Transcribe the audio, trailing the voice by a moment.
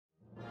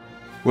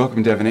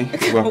Welcome,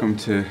 Devoney. Welcome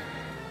to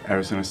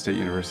Arizona State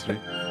University.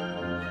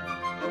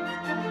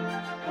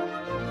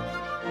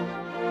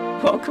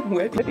 Welcome,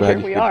 Whit. Here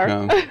we are.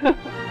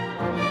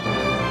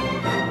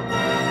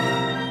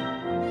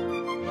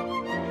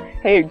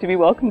 Hey, to be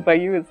welcomed by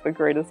you is the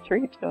greatest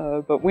treat,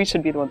 but we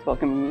should be the ones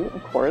welcoming you,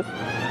 of course.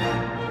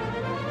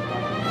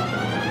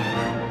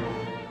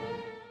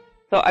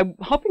 So I'm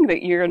hoping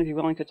that you're going to be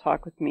willing to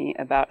talk with me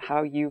about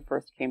how you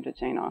first came to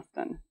Jane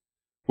Austen.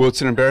 Well,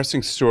 it's an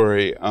embarrassing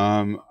story.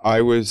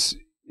 I was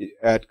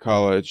at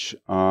college,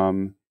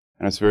 and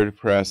I was very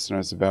depressed, and I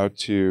was about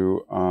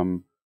to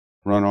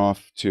run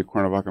off to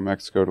Cuernavaca,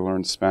 Mexico to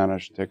learn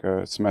Spanish, take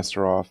a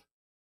semester off.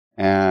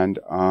 And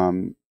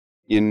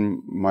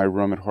in my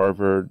room at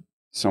Harvard,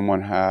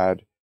 someone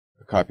had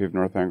a copy of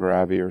Northanger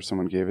Abbey, or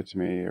someone gave it to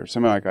me, or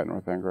somehow I got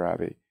Northanger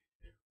Abbey,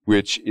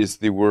 which is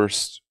the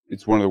worst.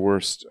 It's one of the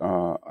worst.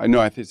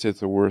 I think it's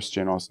the worst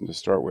Jane Austen to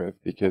start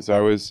with, because I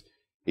was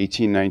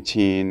 18,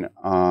 19,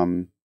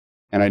 and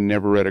I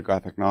never read a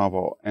Gothic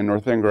novel. And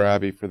Northanger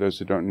Abbey, for those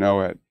who don't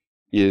know it,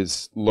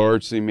 is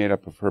largely made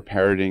up of her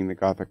parodying the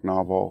Gothic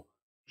novel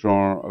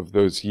genre of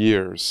those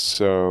years.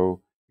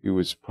 So it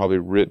was probably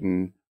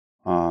written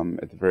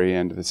at the very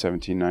end of the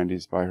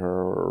 1790s by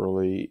her, or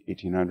early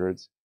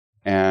 1800s.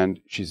 And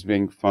she's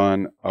making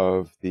fun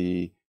of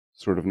the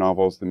sort of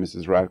novels that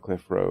Mrs.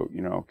 Radcliffe wrote,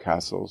 you know,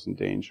 Castles in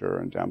Danger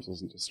and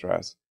Damsels in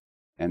Distress,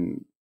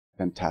 and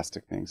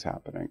fantastic things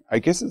happening. I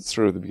guess it's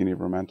sort of the beginning of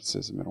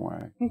Romanticism in a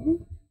way. Mm-hmm.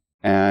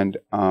 And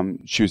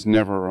she was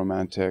never a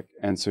romantic,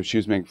 and so she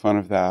was making fun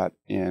of that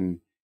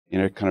in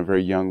a kind of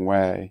very young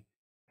way.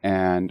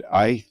 And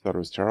I thought it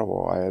was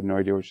terrible. I had no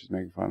idea what she was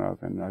making fun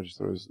of, and I just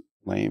thought it was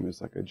lame.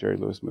 It's like a Jerry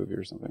Lewis movie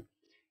or something.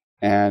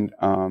 And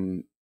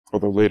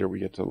although later we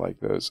get to like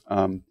those.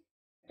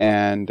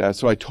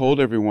 So I told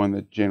everyone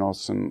that Jane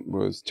Austen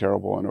was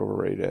terrible and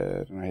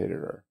overrated, and I hated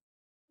her.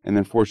 And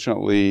then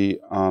fortunately,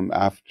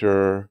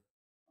 after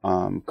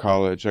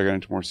college, I got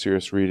into more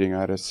serious reading.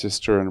 I had a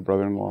sister and a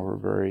brother-in-law who were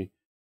very,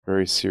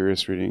 very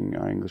serious reading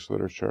English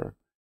literature.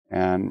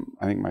 And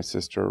I think my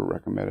sister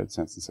recommended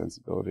Sense and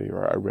Sensibility,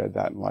 or I read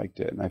that and liked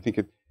it. And I think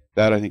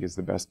that is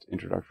the best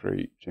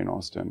introductory Jane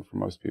Austen for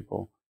most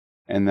people.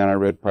 And then I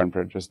read Pride and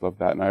Prejudice, loved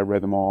that. And I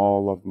read them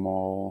all, loved them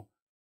all.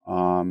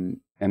 And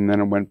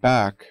then I went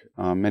back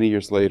many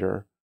years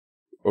later,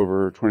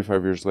 over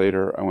 25 years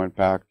later, I went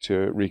back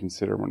to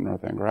reconsider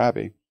Northanger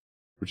Abbey,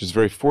 which is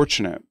very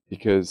fortunate,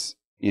 because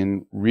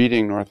in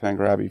reading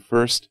Northanger Abbey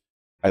first,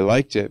 I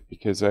liked it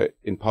because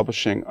in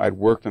publishing, I'd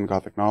worked on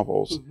Gothic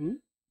novels.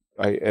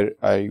 Mm-hmm.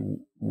 I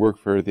worked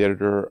for the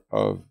editor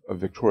of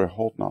Victoria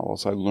Holt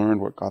novels. I learned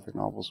what Gothic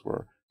novels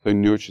were, so I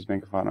knew what she was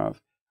making fun of.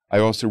 I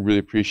also really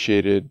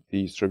appreciated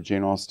the sort of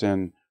Jane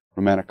Austen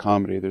romantic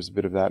comedy. There's a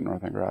bit of that in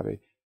Northanger Abbey.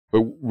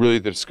 But really,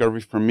 the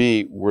discovery for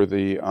me were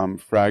the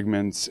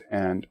fragments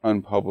and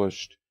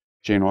unpublished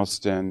Jane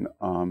Austen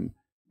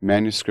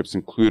manuscripts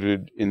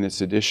included in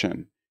this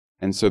edition.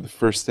 And so the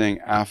first thing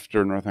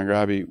after Northanger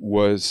Abbey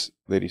was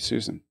Lady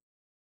Susan.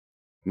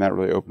 And that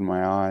really opened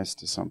my eyes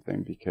to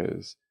something,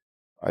 because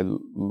I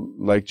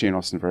like Jane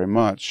Austen very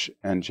much,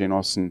 and Jane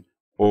Austen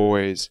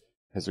always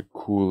has a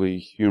coolly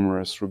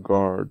humorous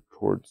regard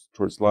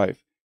towards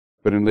life.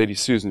 But in Lady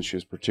Susan, she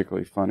was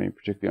particularly funny,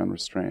 particularly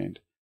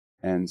unrestrained.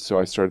 And so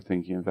I started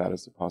thinking of that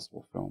as a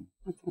possible film.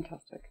 That's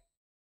fantastic.